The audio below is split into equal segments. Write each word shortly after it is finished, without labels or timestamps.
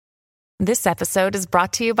This episode is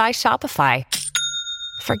brought to you by Shopify.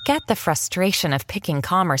 Forget the frustration of picking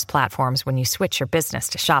commerce platforms when you switch your business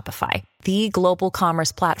to Shopify, the global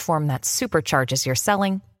commerce platform that supercharges your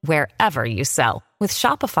selling wherever you sell. With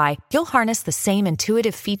Shopify, you'll harness the same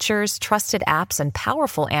intuitive features, trusted apps, and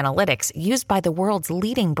powerful analytics used by the world's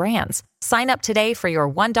leading brands. Sign up today for your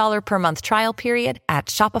 $1 per month trial period at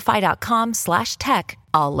shopify.com/tech,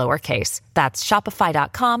 all lowercase. That's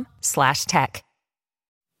shopify.com/tech.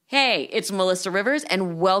 Hey, it's Melissa Rivers,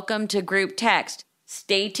 and welcome to Group Text.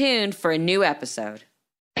 Stay tuned for a new episode.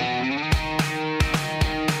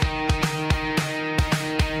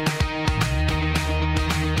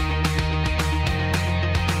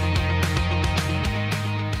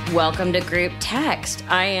 Welcome to Group Text.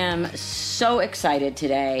 I am so excited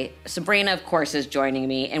today. Sabrina, of course, is joining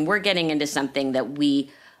me, and we're getting into something that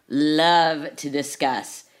we love to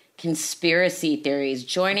discuss, conspiracy theories.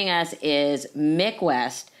 Joining us is Mick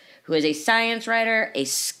West, who is a science writer, a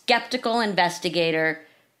skeptical investigator,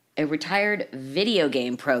 a retired video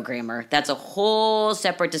game programmer. That's a whole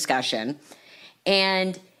separate discussion.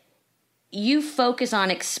 And you focus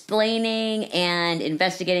on explaining and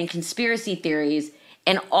investigating conspiracy theories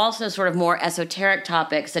and also sort of more esoteric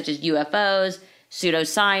topics such as UFOs,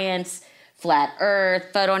 pseudoscience, flat earth,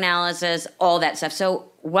 photo analysis, all that stuff.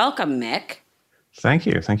 So welcome, Mick. Thank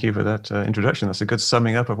you. Thank you for that introduction. That's a good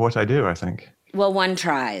summing up of what I do, I think. Well, one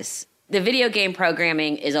tries. The video game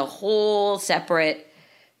programming is a whole separate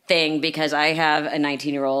thing because I have a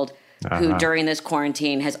 19-year-old who during this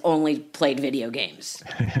quarantine has only played video games.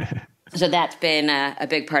 So that's been a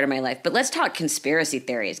big part of my life. But let's talk conspiracy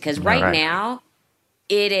theories because right now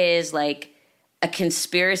it is like a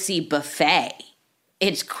conspiracy buffet.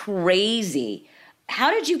 It's crazy. How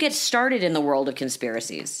did you get started in the world of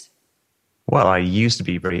conspiracies? Well, I used to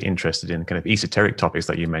be very interested in kind of esoteric topics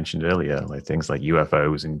that you mentioned earlier, like things like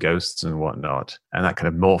UFOs and ghosts and whatnot. And that kind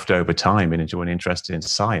of morphed over time into an interest in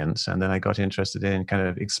science. And then I got interested in kind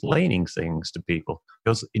of explaining things to people. I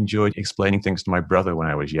also enjoyed explaining things to my brother when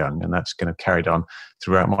I was young. And that's kind of carried on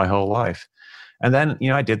throughout my whole life. And then,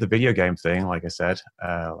 I did the video game thing, like I said,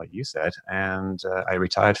 like you said, and I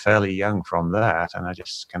retired fairly young from that. And I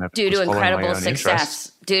just kind of due to incredible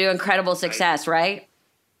success, right?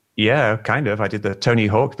 Yeah, kind of. I did the Tony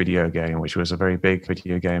Hawk video game, which was a very big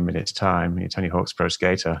video game in its time. Tony Hawk's Pro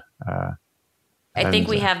Skater. I think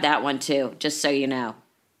we have that one too, just so you know.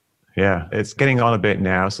 Yeah, it's getting on a bit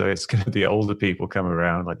now. So it's kind of the older people come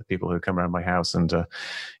around, like the people who come around my house and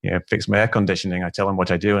fix my air conditioning. I tell them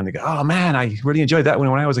what I do and they go, oh man, I really enjoyed that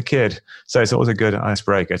one when I was a kid. So it's always a good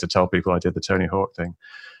icebreaker to tell people I did the Tony Hawk thing.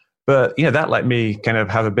 But, that let me kind of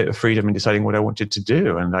have a bit of freedom in deciding what I wanted to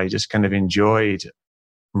do. And I just kind of enjoyed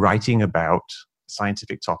writing about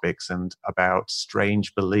scientific topics and about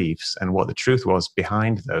strange beliefs and what the truth was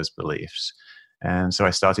behind those beliefs. And so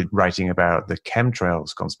I started writing about the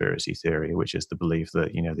chemtrails conspiracy theory, which is the belief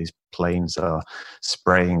that, these planes are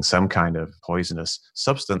spraying some kind of poisonous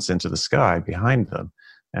substance into the sky behind them.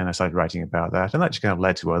 And I started writing about that. And that just kind of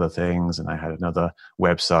led to other things. And I had another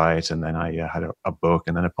website, and then I had a book,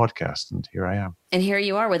 and then a podcast. And here I am. And here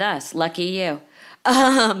you are with us. Lucky you.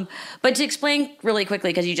 But to explain really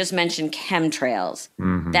quickly, because you just mentioned chemtrails,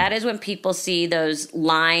 that is when people see those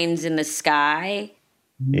lines in the sky.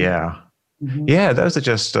 Yeah. Mm-hmm. Yeah, those are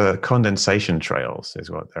just condensation trails is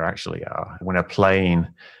what they actually are. When a plane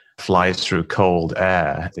flies through cold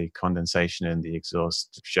air, the condensation in the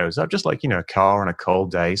exhaust shows up, just like, a car on a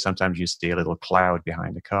cold day. Sometimes you see a little cloud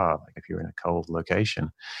behind a car, like if you're in a cold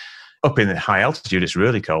location. Up in high altitude, it's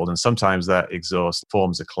really cold, and sometimes that exhaust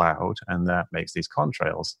forms a cloud, and that makes these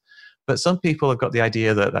contrails. But some people have got the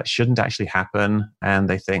idea that that shouldn't actually happen, and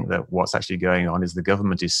they think that what's actually going on is the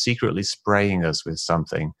government is secretly spraying us with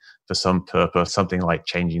something for some purpose, something like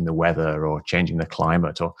changing the weather or changing the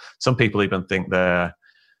climate, or some people even think they're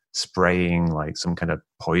spraying like some kind of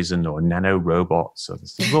poison or nano robots. So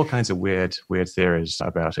there's all kinds of weird theories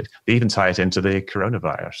about it. They even tie it into the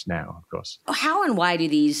coronavirus now, of course. How and why do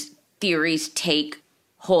these theories take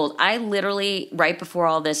hold? I literally, right before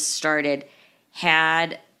all this started,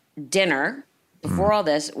 had dinner before all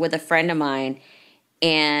this with a friend of mine,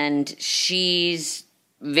 and she's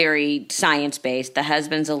very science-based. The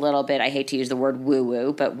husband's a little bit, I hate to use the word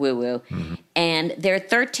woo-woo, but woo-woo. Mm-hmm. And their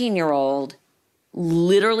 13-year-old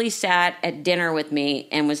literally sat at dinner with me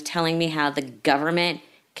and was telling me how the government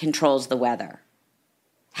controls the weather.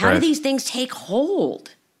 How do these things take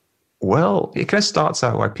hold? Well, it kind of starts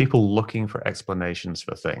out like people looking for explanations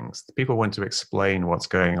for things. People want to explain what's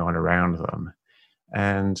going on around them.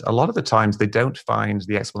 And a lot of the times they don't find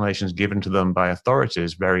the explanations given to them by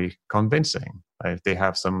authorities very convincing. They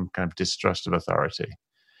have some kind of distrust of authority.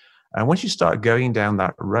 And once you start going down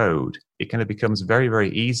that road, it kind of becomes very, very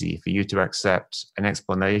easy for you to accept an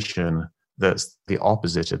explanation that's the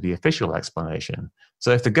opposite of the official explanation.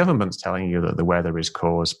 So if the government's telling you that the weather is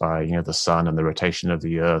caused by, the sun and the rotation of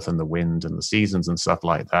the earth and the wind and the seasons and stuff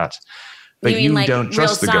like that, but you like don't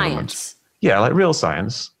trust the government. Yeah, like real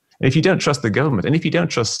science. And if you don't trust the government, and if you don't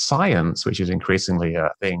trust science, which is increasingly a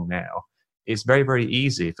thing now, it's very, very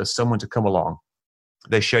easy for someone to come along.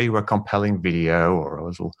 They show you a compelling video or a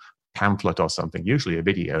little pamphlet or something, usually a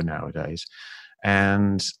video nowadays,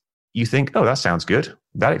 and you think, oh, that sounds good.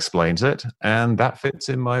 That explains it. And that fits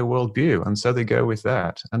in my worldview. And so they go with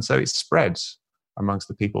that. And so it spreads amongst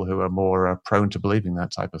the people who are more prone to believing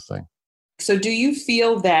that type of thing. So do you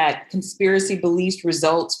feel that conspiracy beliefs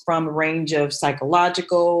results from a range of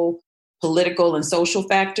psychological, political, and social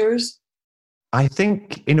factors? I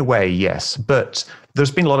think in a way, yes. But there's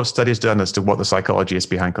been a lot of studies done as to what the psychology is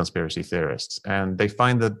behind conspiracy theorists. And they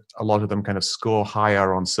find that a lot of them kind of score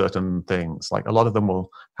higher on certain things. Like a lot of them will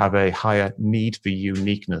have a higher need for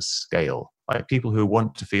uniqueness scale. Like people who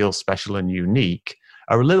want to feel special and unique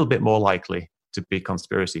are a little bit more likely to be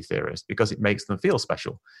conspiracy theorists because it makes them feel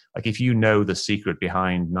special. Like if you know the secret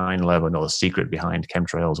behind 9/11 or the secret behind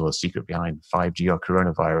chemtrails or the secret behind 5G or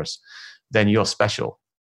coronavirus, then you're special.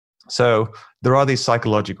 So there are these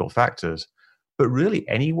psychological factors, but really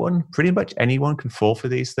pretty much anyone can fall for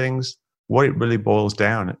these things. What it really boils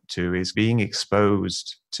down to is being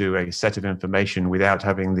exposed to a set of information without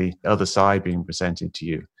having the other side being presented to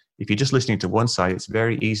you. If you're just listening to one side, it's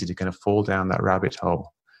very easy to kind of fall down that rabbit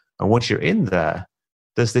hole. And once you're in there,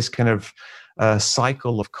 there's this kind of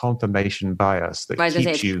cycle of confirmation bias that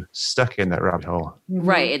keeps you stuck in that rabbit hole.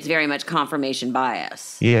 Right. It's very much confirmation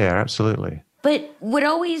bias. Yeah, absolutely. But what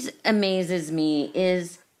always amazes me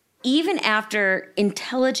is even after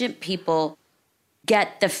intelligent people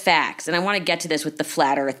get the facts, and I want to get to this with the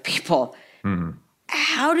flat earth people,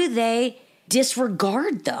 how do they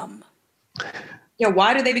disregard them? Yeah,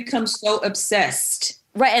 why do they become so obsessed?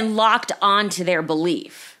 Right, and locked onto their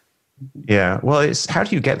belief. Yeah, well, it's how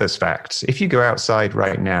do you get those facts? If you go outside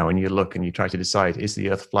right now and you look and you try to decide, is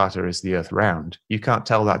the earth flat or is the earth round? You can't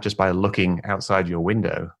tell that just by looking outside your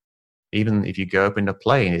window. Even if you go up in a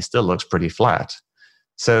plane, it still looks pretty flat.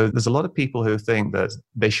 So there's a lot of people who think that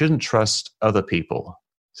they shouldn't trust other people.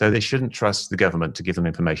 So they shouldn't trust the government to give them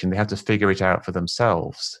information. They have to figure it out for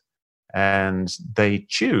themselves. And they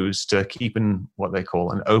choose to keep in what they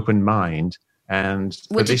call an open mind. And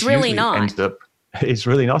which is really not. It's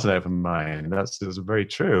really not an open mind. That's very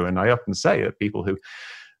true. And I often say that people who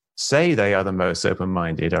say they are the most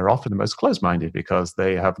open-minded are often the most close-minded because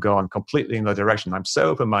they have gone completely in the direction. I'm so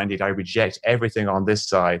open-minded, I reject everything on this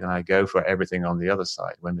side and I go for everything on the other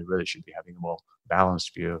side when they really should be having a more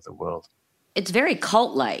balanced view of the world. It's very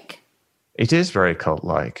cult-like. It is very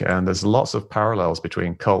cult-like, and there's lots of parallels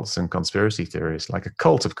between cults and conspiracy theories. Like a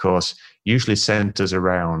cult, of course, usually centers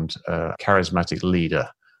around a charismatic leader,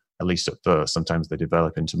 at least at first. Sometimes they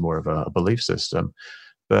develop into more of a belief system.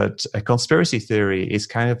 But a conspiracy theory is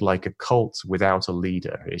kind of like a cult without a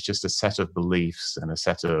leader. It's just a set of beliefs and a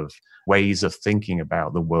set of ways of thinking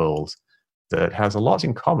about the world that has a lot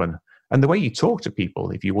in common. And the way you talk to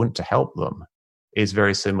people, if you want to help them, is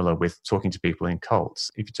very similar with talking to people in cults.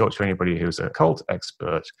 If you talk to anybody who's a cult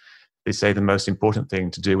expert, they say the most important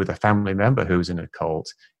thing to do with a family member who's in a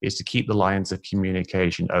cult is to keep the lines of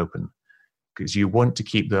communication open, because you want to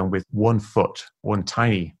keep them with one foot, one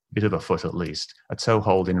tiny bit of a foot at least, a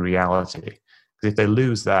toehold in reality. Because if they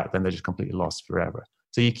lose that, then they're just completely lost forever.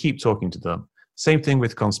 So you keep talking to them. Same thing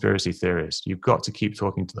with conspiracy theorists. You've got to keep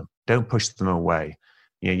talking to them. Don't push them away.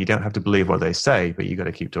 You don't have to believe what they say, but you've got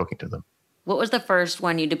to keep talking to them. What was the first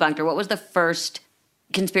one you debunked, or what was the first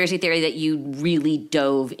conspiracy theory that you really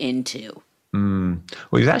dove into? Well,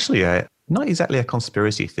 it was actually not exactly a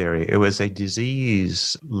conspiracy theory. It was a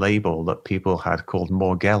disease label that people had called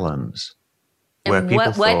Morgellons. And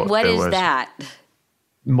what is that?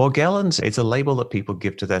 Morgellons, it's a label that people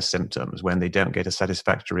give to their symptoms when they don't get a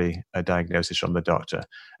satisfactory diagnosis from the doctor.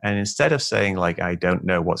 And instead of saying, like, I don't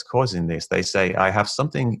know what's causing this, they say, I have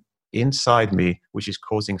something inside me which is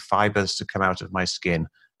causing fibers to come out of my skin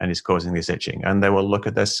and is causing this itching. And they will look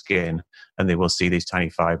at their skin and they will see these tiny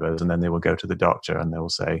fibers, and then they will go to the doctor and they will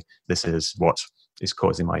say, this is what is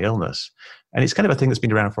causing my illness. And it's kind of a thing that's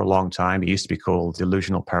been around for a long time. It used to be called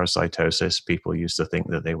delusional parasitosis. People used to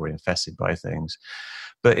think that they were infested by things.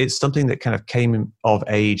 But it's something that kind of came of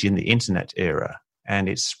age in the internet era, and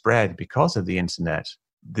it spread because of the internet.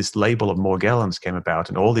 This label of Morgellons came about,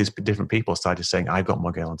 and all these different people started saying, I've got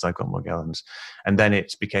Morgellons, I've got Morgellons. And then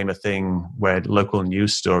it became a thing where local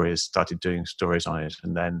news stories started doing stories on it,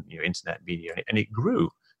 and then internet media, and it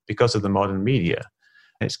grew because of the modern media.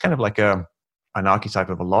 And it's kind of like an archetype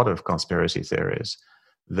of a lot of conspiracy theories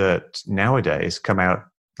that nowadays come out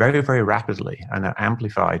very, very rapidly and are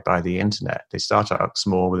amplified by the internet. They start out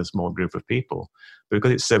small with a small group of people, but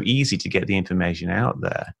because it's so easy to get the information out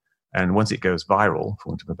there, and once it goes viral, for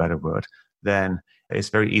want of a better word, then it's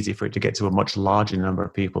very easy for it to get to a much larger number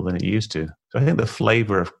of people than it used to. So I think the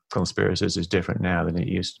flavor of conspiracies is different now than it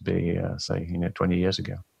used to be, say, 20 years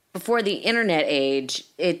ago. Before the internet age,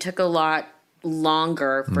 it took a lot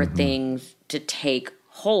longer for things to take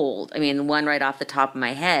hold. I mean, one right off the top of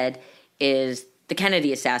my head is the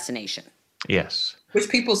Kennedy assassination. Yes. Which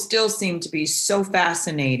people still seem to be so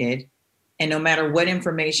fascinated. And no matter what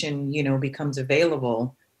information, becomes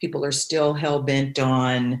available, people are still hell-bent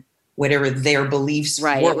on whatever their beliefs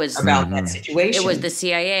were about that situation. It was the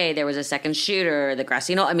CIA. There was a second shooter, the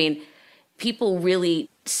Grassino. I mean, people really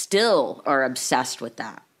still are obsessed with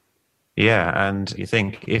that. Yeah, and you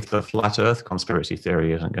think if the flat Earth conspiracy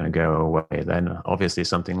theory isn't going to go away, then obviously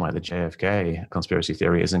something like the JFK conspiracy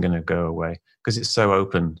theory isn't going to go away because it's so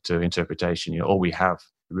open to interpretation. All we have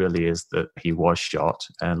really is that he was shot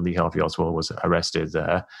and Lee Harvey Oswald was arrested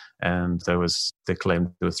there, and they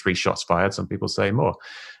claimed there were 3 shots fired. Some people say more.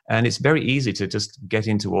 And it's very easy to just get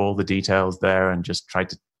into all the details there and just try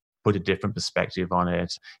to put a different perspective on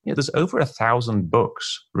it. There's over 1,000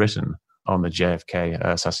 books written on the JFK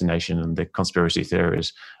assassination and the conspiracy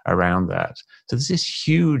theories around that. So there's this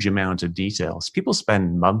huge amount of details. People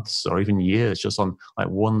spend months or even years just on like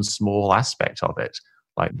one small aspect of it,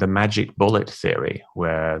 like the magic bullet theory,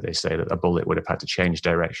 where they say that a bullet would have had to change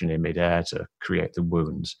direction in midair to create the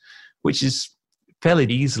wounds, which is fairly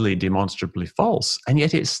easily demonstrably false. And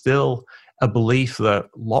yet it's still a belief that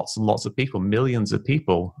lots and lots of people, millions of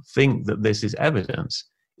people, think that this is evidence.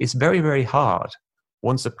 It's very, very hard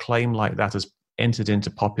once a claim like that has entered into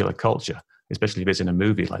popular culture, especially if it's in a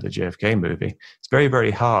movie like the JFK movie. It's very, very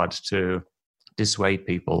hard to dissuade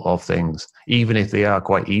people of things, even if they are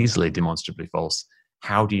quite easily demonstrably false.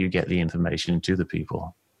 How do you get the information to the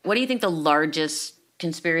people? What do you think the largest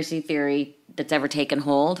conspiracy theory that's ever taken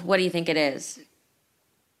hold? What do you think it is?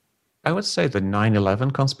 I would say the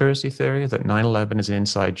 9/11 conspiracy theory, that 9/11 is an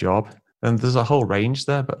inside job. And there's a whole range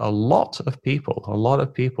there, but a lot of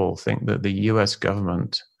people think that the US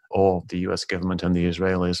government or the US government and the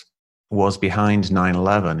Israelis was behind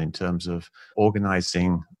 9/11 in terms of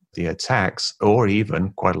organizing the attacks, or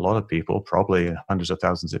even quite a lot of people, probably hundreds of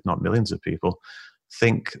thousands, if not millions of people,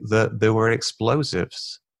 think that there were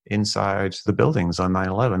explosives inside the buildings on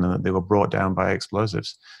 9/11 and that they were brought down by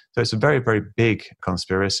explosives. So it's a very, very big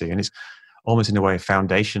conspiracy. And it's almost in a way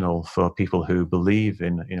foundational for people who believe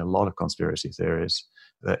in a lot of conspiracy theories,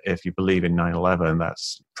 that if you believe in 9/11,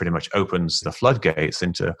 that's pretty much opens the floodgates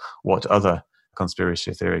into what other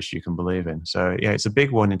conspiracy theories you can believe in. So yeah, it's a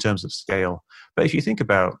big one in terms of scale. But if you think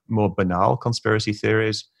about more banal conspiracy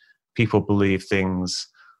theories, people believe things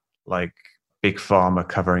like Big Pharma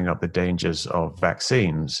covering up the dangers of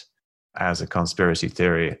vaccines as a conspiracy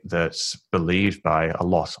theory that's believed by a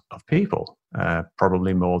lot of people,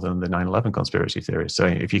 probably more than the 9/11 conspiracy theory. So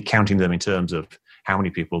if you're counting them in terms of how many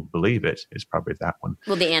people believe it, it's probably that one.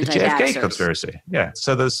 Well, the JFK anti-vaxxers. conspiracy. Yeah.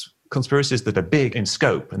 So there's conspiracies that are big in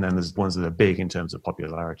scope, and then there's ones that are big in terms of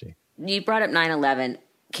popularity. You brought up 9/11.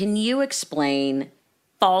 Can you explain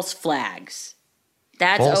false flags?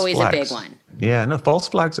 That's False always flags. a big one. Yeah, no, false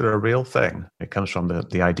flags are a real thing. It comes from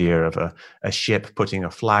the idea of a ship putting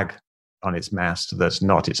a flag on its mast that's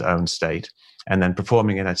not its own state, and then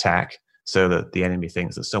performing an attack so that the enemy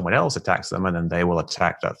thinks that someone else attacks them, and then they will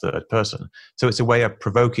attack that third person. So it's a way of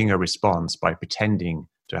provoking a response by pretending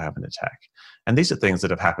to have an attack. And these are things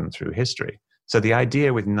that have happened through history. So the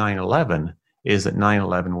idea with 9/11 is that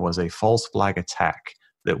 9/11 was a false flag attack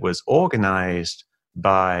that was organized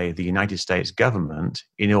by the United States government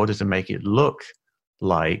in order to make it look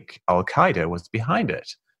like Al-Qaeda was behind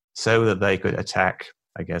it, so that they could attack,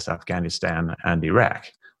 I guess, Afghanistan and Iraq,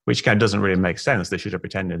 which kind of doesn't really make sense. They should have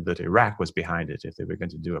pretended that Iraq was behind it if they were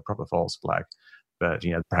going to do a proper false flag. But,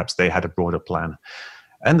 perhaps they had a broader plan.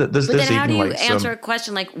 And there's But then how do you like answer a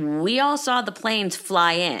question like, we all saw the planes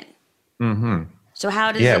fly in. Mm-hmm. So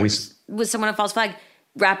how does with someone a false flag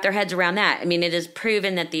wrap their heads around that? I mean, it is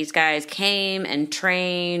proven that these guys came and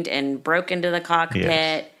trained and broke into the cockpit.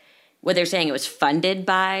 Yes. What they're saying, it was funded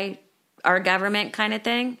by our government kind of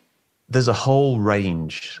thing? There's a whole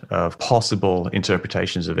range of possible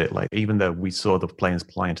interpretations of it. Like, even though we saw the planes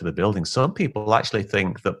fly into the building, some people actually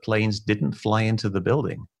think that planes didn't fly into the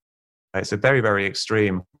building. It's a very, very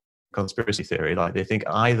extreme conspiracy theory. Like, they think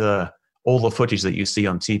either all the footage that you see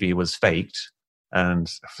on TV was faked,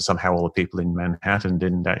 and somehow all the people in Manhattan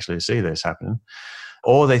didn't actually see this happen,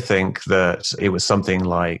 Or they think that it was something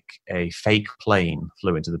like a fake plane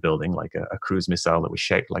flew into the building, like a cruise missile that was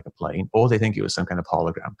shaped like a plane, or they think it was some kind of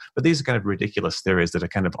hologram. But these are kind of ridiculous theories that are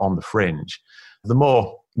kind of on the fringe. The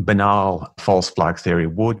more banal false flag theory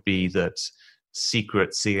would be that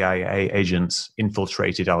secret CIA agents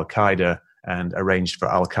infiltrated Al-Qaeda and arranged for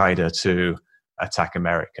Al-Qaeda to attack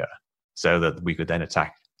America so that we could then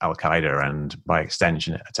attack Al-Qaeda and, by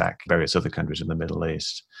extension, attack various other countries in the Middle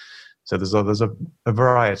East. So there's a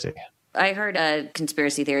variety. I heard a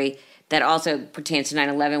conspiracy theory that also pertains to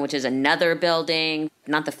 9/11, which is another building,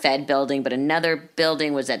 not the Fed building, but another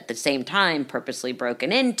building was at the same time purposely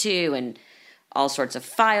broken into, and all sorts of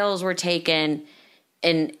files were taken.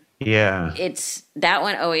 And it's that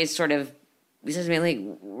one always sort of says to me, like,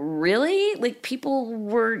 really? Like, people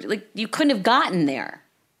were, like, you couldn't have gotten there.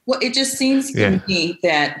 Well, it just seems to me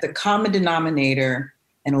that the common denominator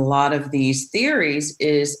in a lot of these theories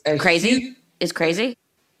is crazy.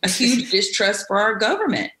 A huge distrust for our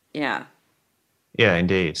government. Yeah. Yeah,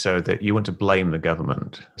 indeed. So that you want to blame the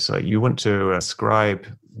government. So you want to ascribe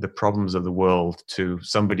the problems of the world to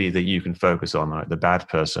somebody that you can focus on, like the bad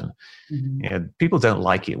person. Mm-hmm. People don't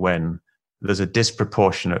like it when there's a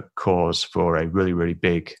disproportionate cause for a really, really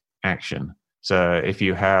big action. So if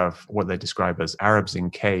you have what they describe as Arabs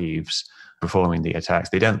in caves performing the attacks,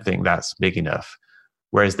 they don't think that's big enough.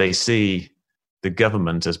 Whereas they see the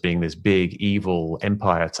government as being this big, evil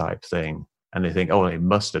empire type thing. And they think, oh, it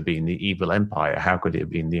must have been the evil empire. How could it have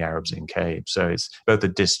been the Arabs in caves? So it's both a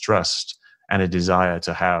distrust and a desire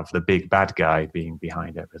to have the big bad guy being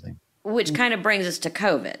behind everything. Which kind of brings us to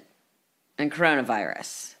COVID and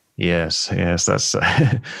coronavirus. Yes, that's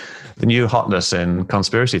the new hotness in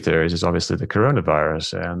conspiracy theories is obviously the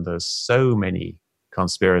coronavirus. And there's so many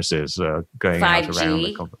conspiracies going 5G. Out around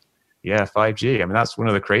the 5G. I mean, that's one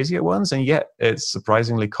of the crazier ones, and yet it's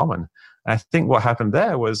surprisingly common. I think what happened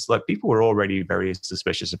there was, like, people were already very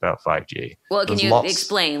suspicious about 5G. Well, can you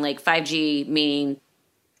explain, like, 5G meaning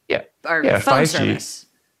phone 5G, service?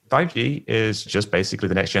 5G is just basically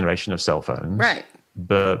the next generation of cell phones. Right.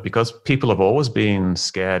 But because people have always been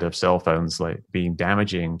scared of cell phones, like, being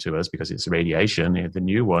damaging to us because it's radiation, the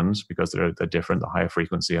new ones, because they're different, the higher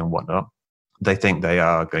frequency and whatnot, they think they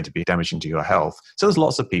are going to be damaging to your health. So there's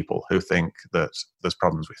lots of people who think that there's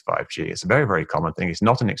problems with 5G. It's a very, very common thing. It's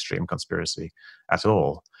not an extreme conspiracy at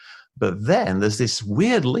all. But then there's this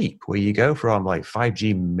weird leap where you go from, like,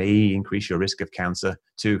 5G may increase your risk of cancer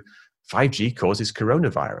to 5G causes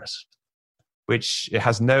coronavirus, which it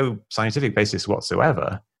has no scientific basis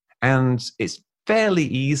whatsoever. And it's fairly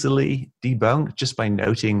easily debunked just by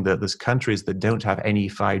noting that there's countries that don't have any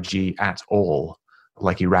 5G at all,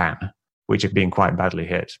 like Iran, which have been quite badly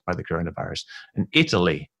hit by the coronavirus. And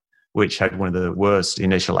Italy, which had one of the worst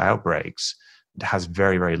initial outbreaks, has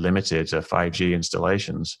very, very limited 5G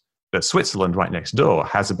installations. But Switzerland, right next door,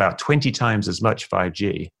 has about 20 times as much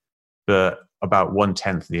 5G, but about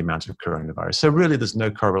 1/10 the amount of coronavirus. So really, there's no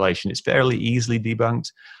correlation. It's fairly easily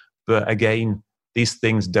debunked. But again, these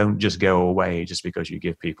things don't just go away just because you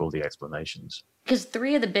give people the explanations. Because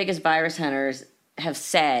 3 of the biggest virus hunters have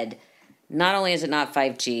said, not only is it not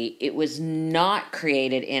 5G, it was not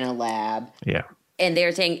created in a lab. Yeah. And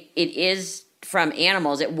they're saying it is from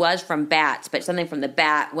animals. It was from bats, but something from the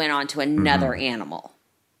bat went on to another animal.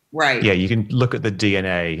 Right. Yeah, you can look at the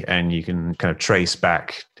DNA and you can kind of trace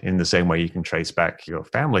back in the same way you can trace back your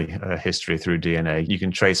family history through DNA. You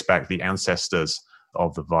can trace back the ancestors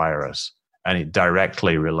of the virus, and it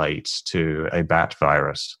directly relates to a bat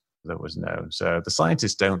virus that was known. So the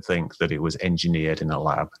scientists don't think that it was engineered in a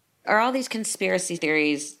lab. Are all these conspiracy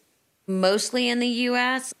theories mostly in the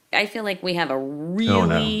U.S.? I feel like we have a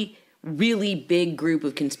really big group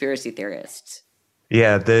of conspiracy theorists.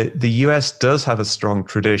 Yeah, the US does have a strong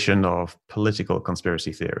tradition of political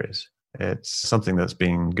conspiracy theories. It's something that's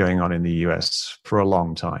been going on in the US for a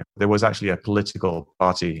long time. There was actually a political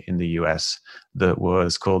party in the US that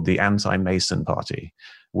was called the Anti-Mason Party,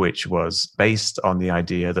 which was based on the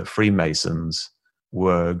idea that Freemasons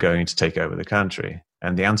were going to take over the country.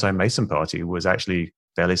 And the Anti-Mason Party was actually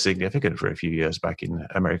fairly significant for a few years back in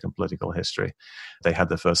American political history. They had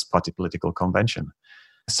the first party political convention.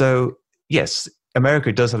 So, yes,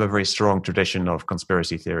 America does have a very strong tradition of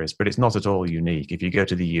conspiracy theories, but it's not at all unique. If you go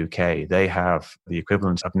to the UK, they have the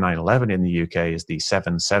equivalent of 9/11 in the UK is the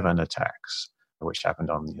 7/7 attacks, which happened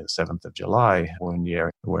on the 7th of July one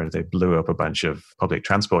year, where they blew up a bunch of public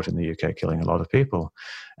transport in the UK, killing a lot of people.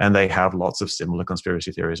 And they have lots of similar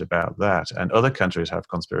conspiracy theories about that. And other countries have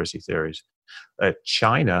conspiracy theories.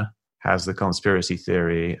 China has the conspiracy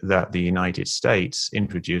theory that the United States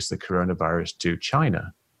introduced the coronavirus to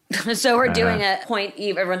China. So we're doing a point,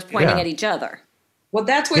 everyone's pointing at each other. Well,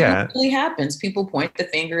 that's what usually happens. People point the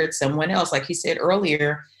finger at someone else. Like he said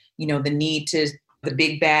earlier, the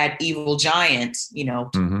big bad evil giant,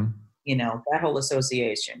 that whole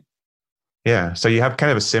association. Yeah. So you have kind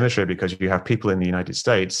of a symmetry because you have people in the United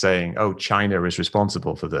States saying, oh, China is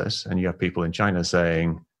responsible for this. And you have people in China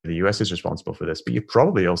saying the US is responsible for this. But you've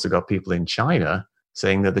probably also got people in China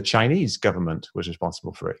saying that the Chinese government was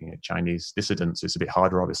responsible for it. Chinese dissidents, it's a bit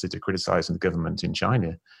harder, obviously, to criticize the government in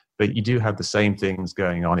China. But you do have the same things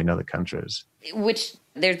going on in other countries. Which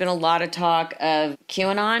there's been a lot of talk of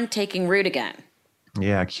QAnon taking root again.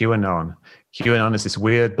 Yeah, QAnon. QAnon is this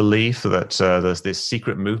weird belief that there's this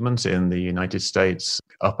secret movement in the United States,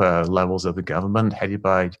 upper levels of the government, headed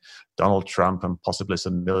by Donald Trump and possibly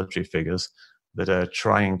some military figures, that are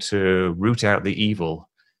trying to root out the evil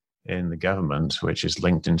in the government, which is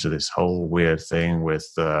linked into this whole weird thing with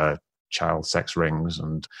child sex rings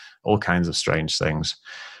and all kinds of strange things.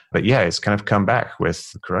 But yeah, it's kind of come back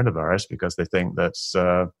with the coronavirus because they think that's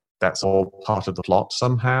all part of the plot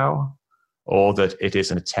somehow, or that it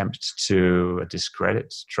is an attempt to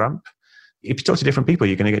discredit Trump. If you talk to different people,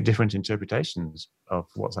 you're going to get different interpretations of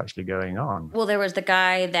what's actually going on. Well, there was the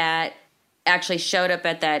guy that actually showed up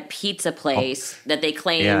at that pizza place that they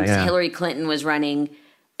claimed Hillary Clinton was running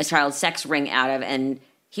a child sex ring out of, and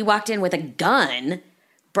he walked in with a gun,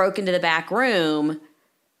 broke into the back room,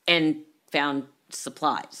 and found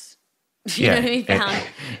supplies. You know what I mean?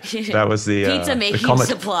 That was the pizza making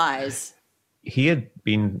supplies. He had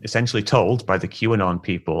been essentially told by the QAnon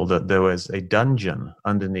people that there was a dungeon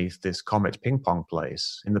underneath this Comet ping pong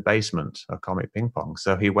place in the basement of Comet ping pong.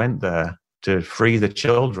 So he went there to free the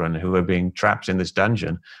children who were being trapped in this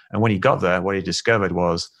dungeon. And when he got there, what he discovered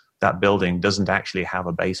was that building doesn't actually have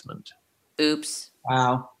a basement. Oops.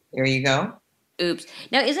 Wow. There you go. Oops.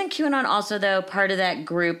 Now, isn't QAnon also, though, part of that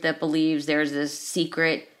group that believes there's this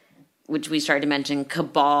secret, which we started to mention,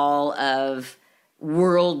 cabal of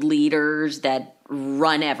world leaders that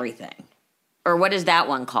run everything? Or what is that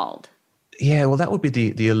one called? Yeah, well, that would be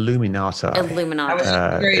the Illuminati. Illuminati. I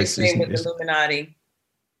was very excited with Illuminati.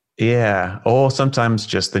 Yeah, or sometimes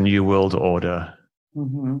just the New World Order.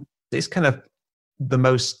 Mm-hmm. It's kind of the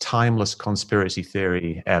most timeless conspiracy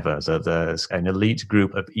theory ever, that there's an elite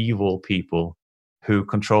group of evil people who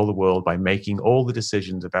control the world by making all the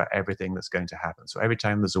decisions about everything that's going to happen. So every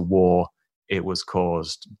time there's a war, it was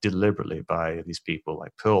caused deliberately by these people.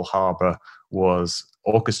 Like Pearl Harbor was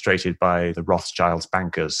orchestrated by the Rothschilds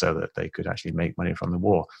bankers so that they could actually make money from the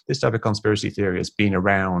war. This type of conspiracy theory has been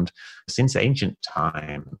around since ancient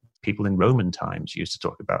time. People in Roman times used to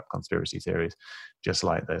talk about conspiracy theories just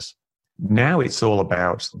like this. Now it's all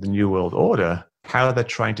about the New World Order, how they're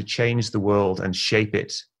trying to change the world and shape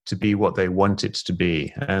it to be what they want it to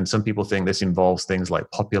be. And some people think this involves things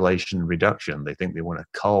like population reduction. They think they want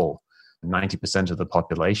to cull 90% of the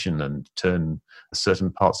population and turn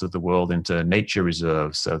certain parts of the world into nature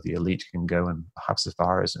reserves so the elite can go and have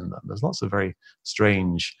safaris in them. There's lots of very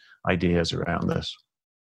strange ideas around this.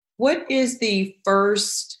 What is the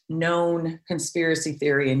first known conspiracy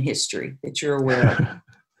theory in history that you're aware of?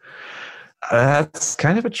 That's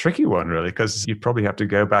kind of a tricky one, really, because you'd probably have to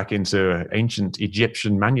go back into ancient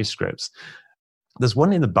Egyptian manuscripts. There's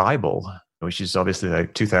one in the Bible, which is obviously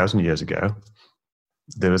like 2,000 years ago.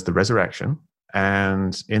 There was the resurrection.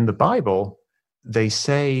 And in the Bible, they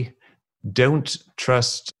say, don't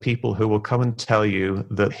trust people who will come and tell you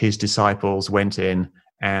that his disciples went in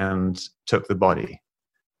and took the body.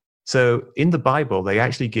 So in the Bible, they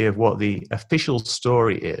actually give what the official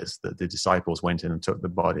story is, that the disciples went in and took the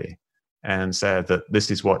body, and said that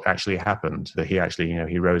this is what actually happened, that he actually,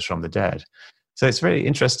 he rose from the dead. So it's very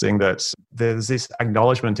interesting that there's this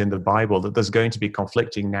acknowledgement in the Bible that there's going to be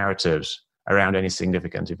conflicting narratives around any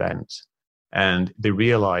significant event. And they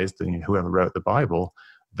realized, whoever wrote the Bible,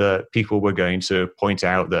 that people were going to point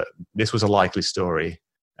out that this was a likely story.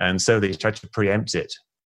 And so they tried to preempt it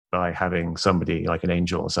by having somebody like an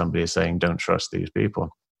angel or somebody saying, don't trust these people.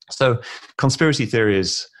 So conspiracy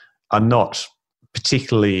theories are not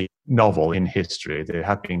particularly novel in history. They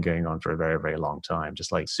have been going on for a very, very long time,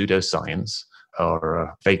 just like pseudoscience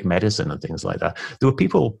or fake medicine and things like that. There were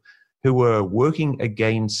people who were working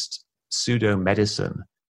against pseudo-medicine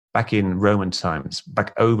back in Roman times,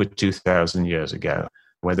 back over 2,000 years ago,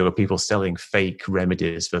 where there were people selling fake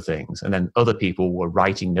remedies for things. And then other people were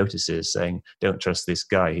writing notices saying, don't trust this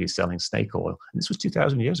guy, he's selling snake oil. And this was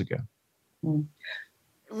 2,000 years ago.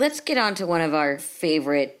 Let's get on to one of our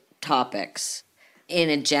favorite topics in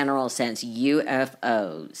a general sense,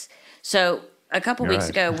 UFOs. So a couple weeks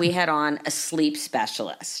ago, we had on a sleep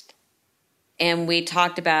specialist. And we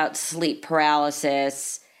talked about sleep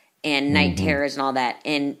paralysis and night terrors and all that.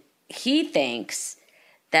 And he thinks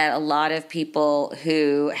that a lot of people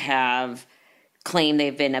who have claimed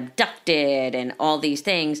they've been abducted and all these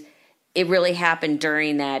things, it really happened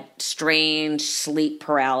during that strange sleep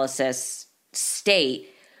paralysis state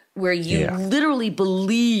where you literally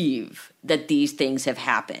believe that these things have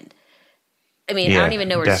happened. I mean, I don't even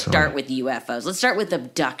know where to start with UFOs. Let's start with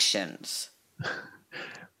abductions.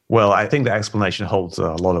 Well, I think the explanation holds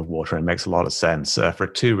a lot of water and makes a lot of sense for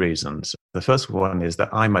two reasons. The first one is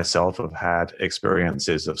that I myself have had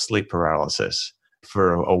experiences of sleep paralysis.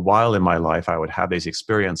 For a while in my life, I would have these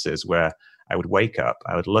experiences where I would wake up,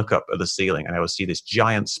 I would look up at the ceiling, and I would see this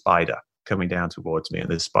giant spider coming down towards me, and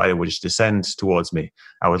this spider would just descend towards me.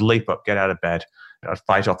 I would leap up, get out of bed, I'd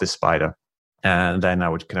fight off this spider, and then I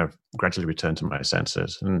would kind of gradually return to my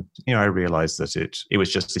senses. And, I realized that it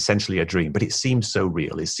was just essentially a dream, but it seemed so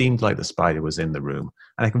real. It seemed like the spider was in the room.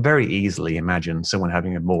 And I can very easily imagine someone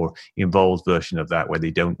having a more involved version of that where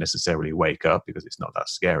they don't necessarily wake up because it's not that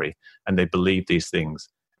scary, and they believe these things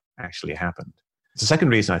actually happened. The second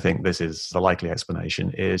reason I think this is the likely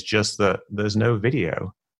explanation is just that there's no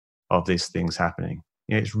video of these things happening.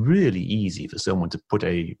 It's really easy for someone to put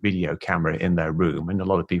a video camera in their room, and a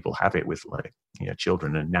lot of people have it with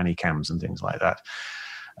children and nanny cams and things like that.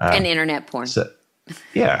 And internet porn. So,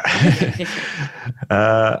 yeah.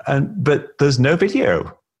 But there's no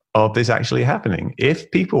video of this actually happening.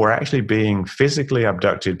 If people were actually being physically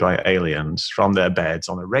abducted by aliens from their beds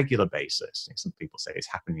on a regular basis, some people say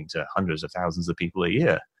it's happening to hundreds of thousands of people a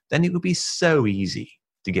year, then it would be so easy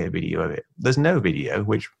to get a video of it. There's no video,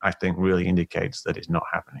 which I think really indicates that it's not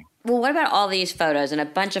happening. Well, what about all these photos? And a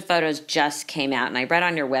bunch of photos just came out, and I read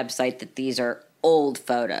on your website that these are old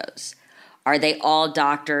photos. Are they all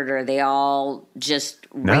doctored, or are they all just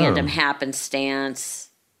random happenstance?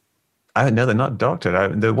 No, they're not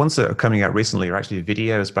doctored. The ones that are coming out recently are actually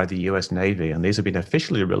videos by the US Navy, and these have been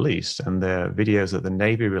officially released, and they're videos that the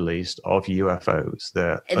Navy released of UFOs,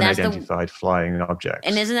 the unidentified flying objects.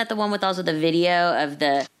 And isn't that the one with also the video of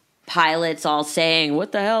the pilots all saying,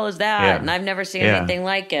 "What the hell is that?" Yeah. And I've never seen anything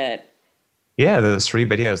like it. Yeah, there's 3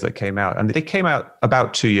 videos that came out, and they came out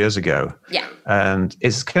about 2 years ago. Yeah. And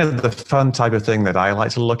it's kind of the fun type of thing that I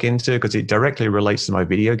like to look into because it directly relates to my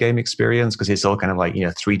video game experience because it's all kind of like,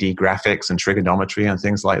 3D graphics and trigonometry and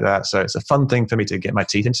things like that. So it's a fun thing for me to get my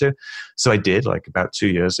teeth into. So I did about 2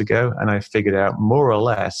 years ago, and I figured out more or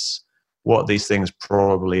less what these things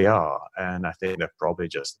probably are. And I think they're probably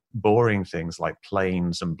just boring things like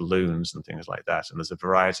planes and balloons and things like that. And there's a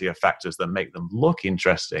variety of factors that make them look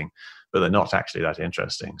interesting, but they're not actually that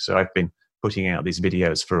interesting. So I've been putting out these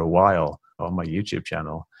videos for a while on my YouTube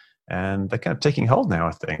channel, and they're kind of taking hold now,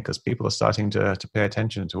 I think, because people are starting to pay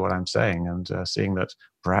attention to what I'm saying and seeing that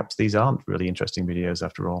perhaps these aren't really interesting videos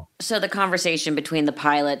after all. So the conversation between the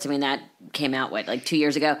pilots, that came out, 2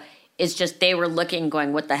 years ago? It's just they were looking,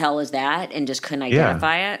 going, "What the hell is that?" and just couldn't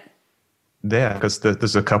identify it? Yeah, because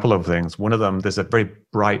there's a couple of things. One of them, there's a very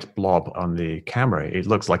bright blob on the camera. It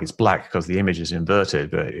looks like it's black because the image is inverted,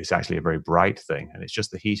 but it's actually a very bright thing. And it's just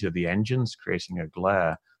the heat of the engines creating a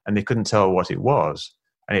glare. And they couldn't tell what it was.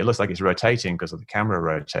 And it looks like it's rotating because of the camera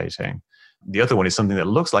rotating. The other one is something that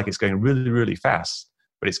looks like it's going really, really fast,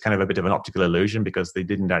 but it's kind of a bit of an optical illusion because they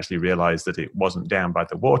didn't actually realize that it wasn't down by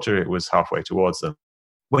the water. It was halfway towards them.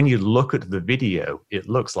 When you look at the video, it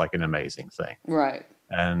looks like an amazing thing. Right.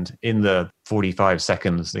 And in the 45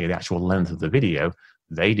 seconds, the actual length of the video,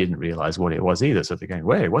 they didn't realize what it was either. So they're going,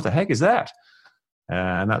 "Wait, what the heck is that?"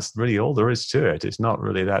 And that's really all there is to it. It's not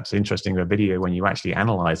really that interesting a video when you actually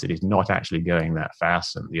analyze it. It's not actually going that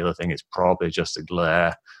fast. And the other thing is probably just a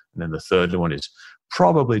glare. And then the third one is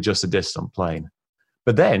probably just a distant plane.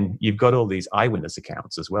 But then you've got all these eyewitness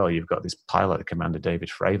accounts as well. You've got this pilot, Commander David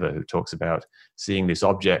Fravor, who talks about seeing this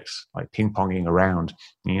object like ping-ponging around.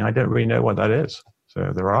 I don't really know what that is.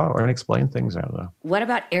 So there are unexplained things out there. What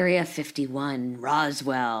about Area 51,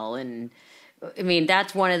 Roswell? And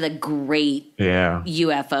that's one of the great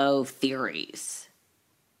UFO theories.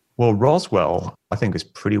 Well, Roswell, I think, is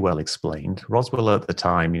pretty well explained. Roswell at the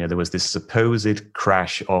time, there was this supposed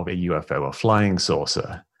crash of a UFO, a flying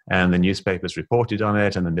saucer. And the newspapers reported on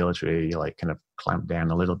it, and the military kind of clamped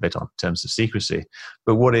down a little bit on terms of secrecy.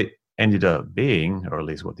 But what it ended up being, or at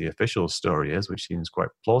least what the official story is, which seems quite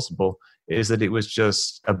plausible, is that it was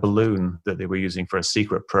just a balloon that they were using for a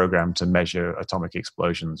secret program to measure atomic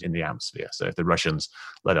explosions in the atmosphere. So if the Russians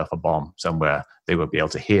let off a bomb somewhere, they would be able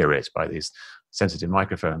to hear it by these sensitive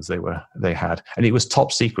microphones they had. And it was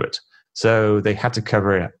top secret. So they had to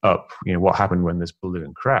cover up, what happened when this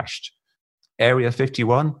balloon crashed. Area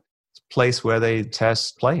 51, it's a place where they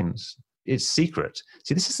test planes. It's secret.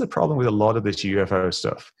 See, this is the problem with a lot of this UFO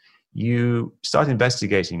stuff. you start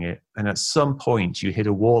investigating it, and at some point you hit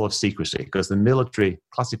a wall of secrecy because the military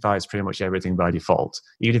classifies pretty much everything by default.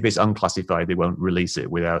 Even if it's unclassified, they won't release it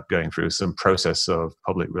without going through some process of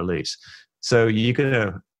public release. So you're going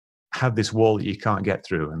to have this wall that you can't get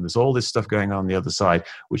through, and there's all this stuff going on the other side,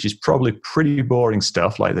 which is probably pretty boring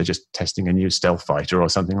stuff, like they're just testing a new stealth fighter or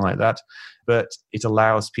something like that. But it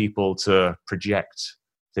allows people to project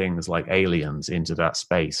things like aliens into that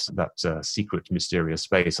space, that secret, mysterious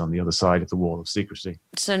space on the other side of the wall of secrecy.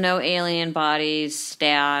 So no alien bodies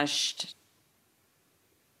stashed?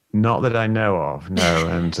 Not that I know of, no.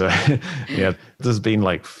 And yeah, there's been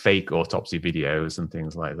like fake autopsy videos and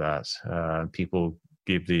things like that. People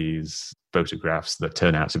give these photographs that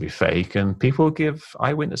turn out to be fake, and people give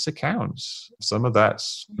eyewitness accounts. Some of that,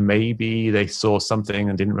 maybe they saw something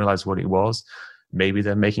and didn't realize what it was. Maybe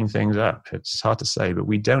they're making things up. It's hard to say, but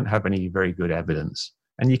we don't have any very good evidence.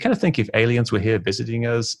 And you kind of think if aliens were here visiting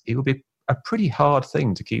us, it would be a pretty hard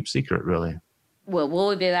thing to keep secret, really. Well,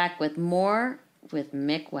 we'll be back with more with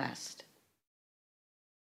Mick West.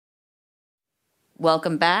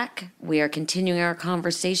 Welcome back. We are continuing our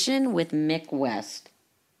conversation with Mick West.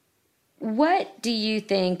 What do you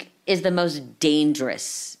think is the most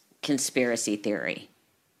dangerous conspiracy theory?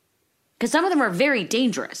 Because some of them are very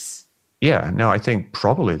dangerous. Yeah, no, I think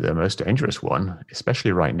probably the most dangerous one,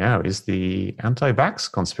 especially right now, is the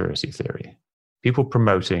anti-vax conspiracy theory. People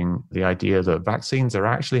promoting the idea that vaccines are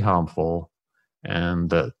actually harmful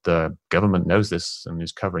and that the government knows this and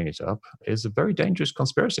is covering it up is a very dangerous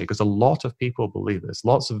conspiracy, because a lot of people believe this.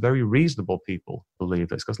 Lots of very reasonable people believe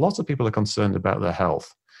this, because lots of people are concerned about their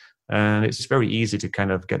health. And it's very easy to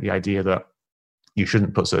kind of get the idea that you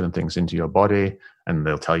shouldn't put certain things into your body, and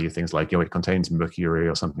they'll tell you things like, it contains mercury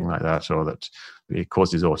or something like that, or that it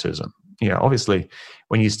causes autism. Yeah, obviously,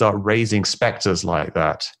 when you start raising specters like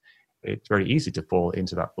that, it's very easy to fall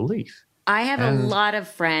into that belief. I have a lot of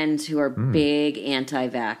friends who are big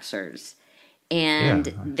anti-vaxxers,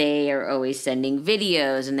 and they are always sending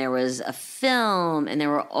videos, and there was a film, and there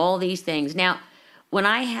were all these things. Now, when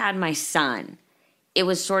I had my son, it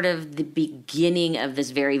was sort of the beginning of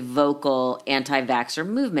this very vocal anti-vaxxer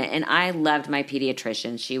movement. And I loved my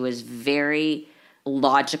pediatrician. She was very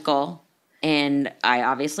logical. And I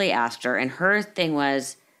obviously asked her. And her thing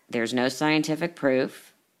was, there's no scientific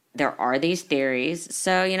proof. There are these theories.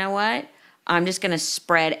 So you know what? I'm just going to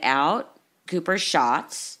spread out Cooper's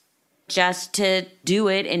shots just to do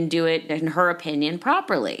it, in her opinion,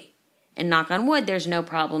 properly. And knock on wood, there's no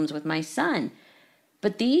problems with my son.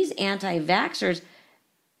 But these anti-vaxxers,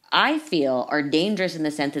 I feel, are dangerous in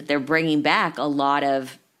the sense that they're bringing back a lot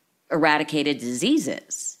of eradicated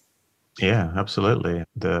diseases. Yeah, absolutely.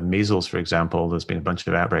 The measles, for example, there's been a bunch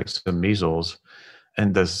of outbreaks of measles,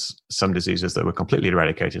 and there's some diseases that were completely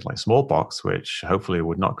eradicated, like smallpox, which hopefully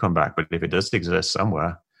would not come back. But if it does exist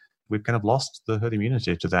somewhere, we've kind of lost the herd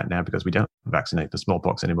immunity to that now, because we don't vaccinate the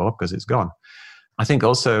smallpox anymore because it's gone. I think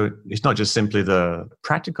also it's not just simply the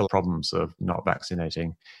practical problems of not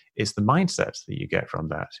vaccinating, it's the mindset that you get from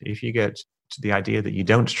that. If you get to the idea that you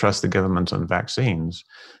don't trust the government on vaccines,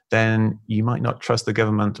 then you might not trust the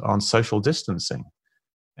government on social distancing.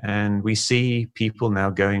 And we see people now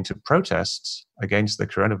going to protests against the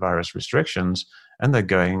coronavirus restrictions, and they're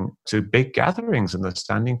going to big gatherings and they're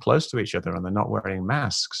standing close to each other and they're not wearing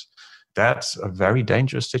masks. That's a very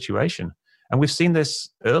dangerous situation. And we've seen this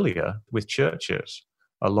earlier with churches.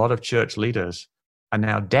 A lot of church leaders are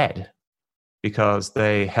now dead because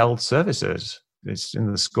they held services. It's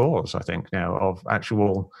in the scores, I think, now, of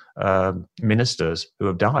actual ministers who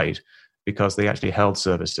have died because they actually held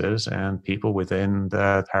services, and people within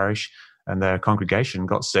their parish and their congregation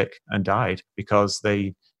got sick and died because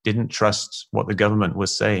they didn't trust what the government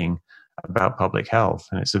was saying about public health.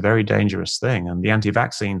 And it's a very dangerous thing. And the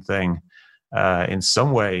anti-vaccine thing, in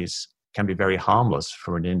some ways, can be very harmless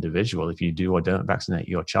for an individual. If you do or don't vaccinate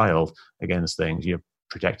your child against things, you're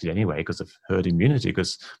protected anyway because of herd immunity,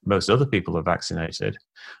 because most other people are vaccinated.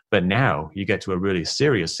 But now you get to a really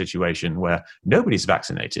serious situation where nobody's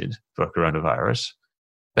vaccinated for coronavirus.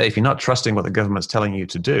 But if you're not trusting what the government's telling you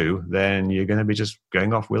to do, then you're going to be just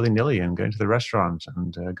going off willy-nilly and going to the restaurant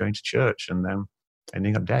and going to church and then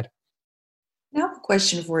ending up dead. Now, I have a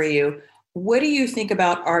question for you. What do you think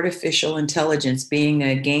about artificial intelligence, being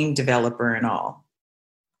a game developer and all?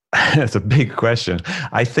 That's a big question.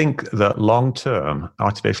 I think that long-term,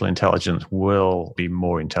 artificial intelligence will be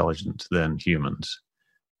more intelligent than humans.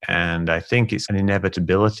 And I think it's an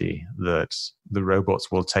inevitability that the robots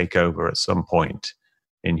will take over at some point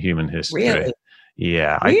in human history. Really?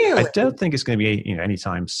 Yeah. Really? I don't think it's going to be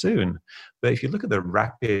anytime soon. But if you look at the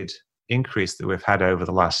rapid increase that we've had over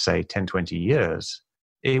the last, say, 10, 20 years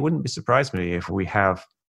it wouldn't surprise me if we have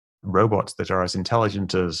robots that are as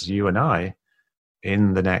intelligent as you and I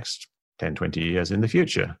in the next 10, 20 years in the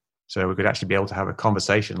future. So we could actually be able to have a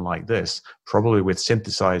conversation like this, probably with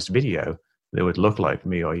synthesized video that would look like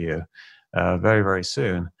me or you very, very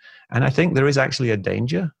soon. And I think there is actually a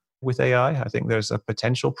danger with AI. I think there's a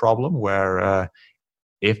potential problem where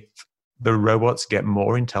if the robots get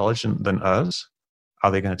more intelligent than us,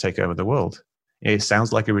 are they going to take over the world? It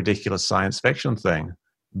sounds like a ridiculous science fiction thing,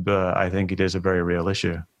 but I think it is a very real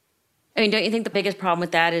issue. I mean, don't you think the biggest problem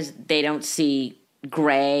with that is they don't see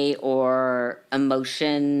gray or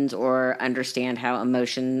emotions or understand how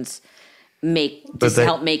emotions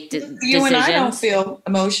help make decisions? You and I don't feel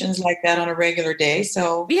emotions like that on a regular day,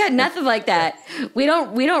 so yeah, nothing like that. We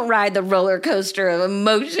don't ride the roller coaster of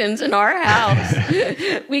emotions in our house.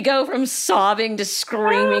 We go from sobbing to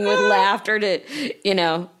screaming with laughter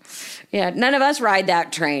to, none of us ride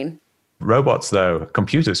that train. Robots, though,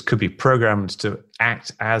 computers could be programmed to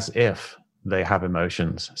act as if they have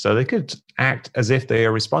emotions. So they could act as if they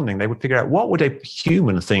are responding. They would figure out, what would a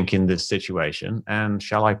human think in this situation? And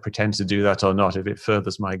shall I pretend to do that or not if it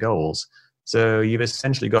furthers my goals? So you've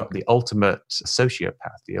essentially got the ultimate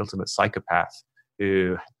sociopath, the ultimate psychopath,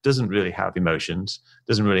 who doesn't really have emotions,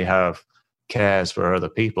 doesn't really have cares for other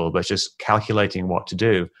people, but just calculating what to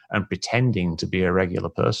do and pretending to be a regular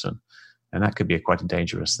person. And that could be quite a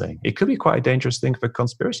dangerous thing. It could be quite a dangerous thing for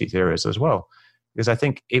conspiracy theories as well, because I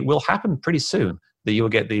think it will happen pretty soon that you'll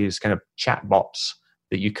get these kind of chatbots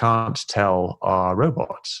that you can't tell are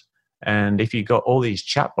robots. And if you've got all these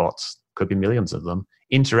chatbots, could be millions of them,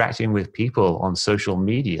 interacting with people on social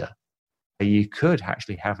media, you could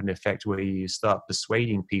actually have an effect where you start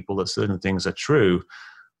persuading people that certain things are true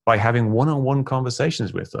by having one-on-one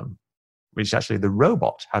conversations with them, which is actually the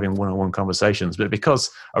robot having one-on-one conversations. But because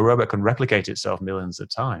a robot can replicate itself millions of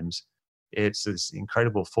times, it's this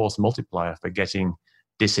incredible force multiplier for getting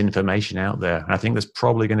disinformation out there. And I think there's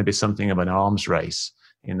probably going to be something of an arms race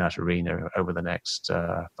in that arena over the next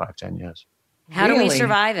 5-10 years. How do we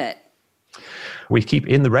survive it? We keep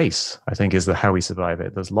in the race, I think, is how we survive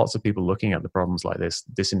it. There's lots of people looking at the problems like this,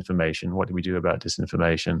 disinformation. What do we do about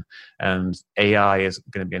disinformation? And AI is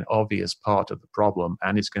going to be an obvious part of the problem,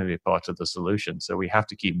 and it's going to be a part of the solution. So we have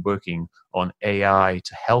to keep working on AI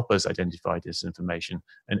to help us identify disinformation,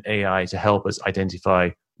 and AI to help us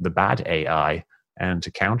identify the bad AI and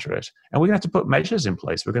to counter it. And we're going to have to put measures in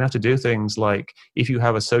place. We're going to have to do things like, if you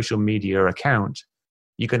have a social media account,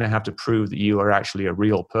 you're going to have to prove that you are actually a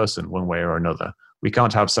real person one way or another. We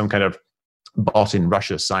can't have some kind of bot in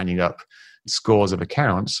Russia signing up scores of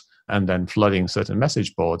accounts and then flooding certain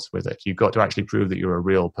message boards with it. You've got to actually prove that you're a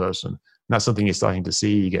real person. And that's something you're starting to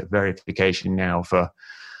see. You get verification now for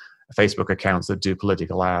Facebook accounts that do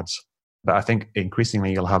political ads. But I think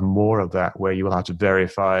increasingly you'll have more of that, where you will have to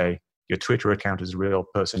verify your Twitter account is a real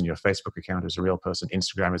person, your Facebook account is a real person,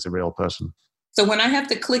 Instagram is a real person. So when I have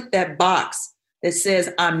to click that box that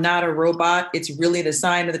says I'm not a robot, it's really the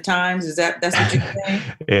sign of the times? That's what you're saying?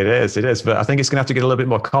 It is. But I think it's going to have to get a little bit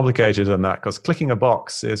more complicated than that, because clicking a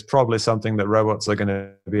box is probably something that robots are going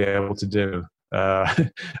to be able to do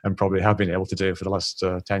and probably have been able to do for the last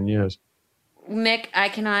 10 years. Mick, I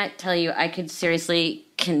cannot tell you, I could seriously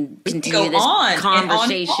continue this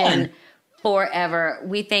conversation forever.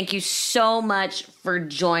 We thank you so much for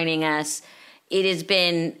joining us. It has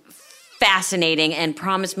been fascinating, and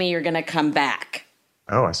promise me you're going to come back.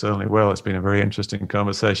 Oh, I certainly will. It's been a very interesting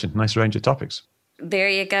conversation. Nice range of topics. There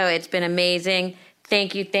you go. It's been amazing.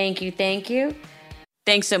 Thank you.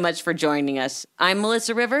 Thanks so much for joining us. I'm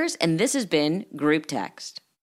Melissa Rivers, and this has been Group Text.